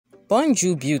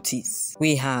Bonjour beauties.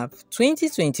 We have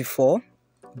 2024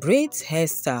 braids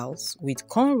hairstyles with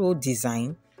cornrow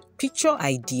design, picture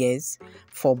ideas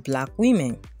for black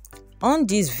women. On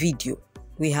this video,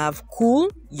 we have cool,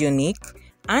 unique,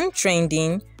 and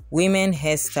trending women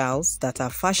hairstyles that are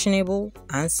fashionable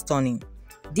and stunning.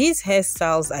 These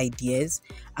hairstyles ideas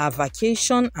are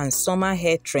vacation and summer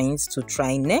hair trends to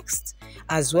try next,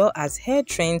 as well as hair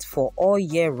trends for all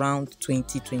year round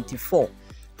 2024.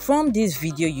 From this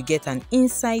video, you get an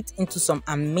insight into some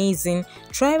amazing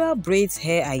tribal braids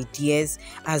hair ideas,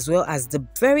 as well as the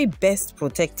very best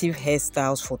protective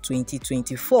hairstyles for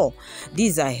 2024.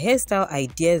 These are hairstyle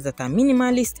ideas that are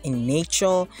minimalist in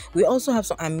nature. We also have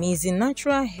some amazing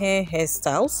natural hair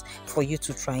hairstyles for you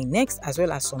to try next, as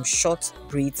well as some short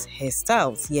braids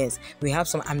hairstyles. Yes, we have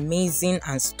some amazing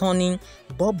and stunning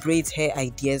bob braids hair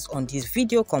ideas on this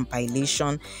video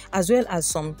compilation, as well as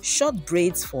some short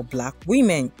braids for black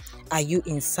women. Are you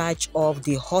in search of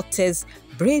the hottest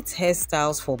braids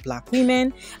hairstyles for black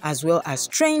women, as well as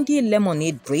trendy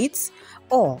lemonade braids?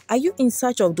 Or are you in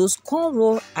search of those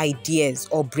cornrow ideas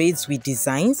or braids with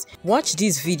designs? Watch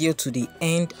this video to the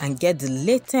end and get the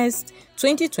latest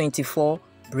 2024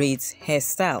 braids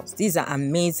hairstyles. These are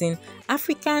amazing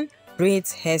African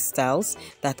braids hairstyles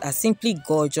that are simply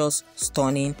gorgeous,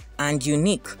 stunning, and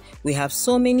unique. We have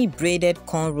so many braided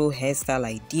cornrow hairstyle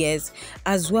ideas,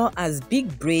 as well as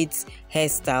big braids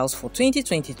hairstyles for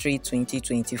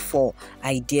 2023-2024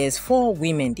 ideas for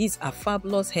women. These are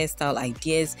fabulous hairstyle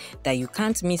ideas that you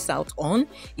can't miss out on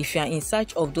if you are in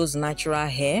search of those natural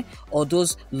hair or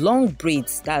those long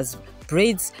braids, that's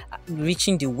braids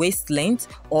reaching the waist length,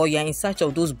 or you're in search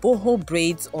of those boho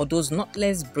braids or those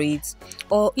knotless braids,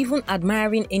 or even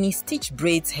admiring any stitch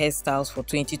braids hairstyles for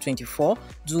 2024.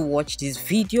 Do watch this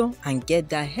video and get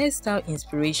that hairstyle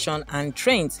inspiration and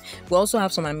trends. We also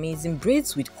have some amazing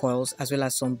braids with coils, as well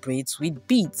as some braids with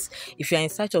beads. If you're in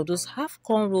search of those half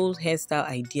cornrow hairstyle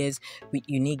ideas with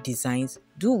unique designs,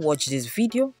 do watch this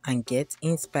video and get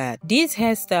inspired. These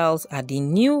hairstyles are the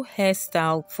new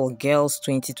hairstyle for girls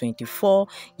 2024.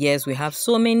 Yes, we have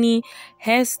so many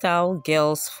hairstyle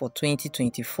girls for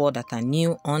 2024 that are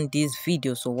new on this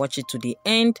video. So watch it to the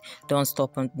end. Don't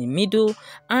stop in the middle,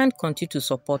 and continue to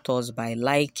support us by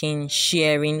liking,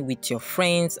 sharing with your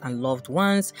friends and loved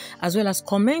ones, as well as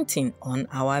commenting on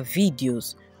our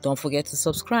videos. Don't forget to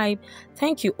subscribe.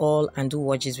 Thank you all, and do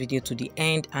watch this video to the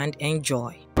end and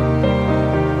enjoy.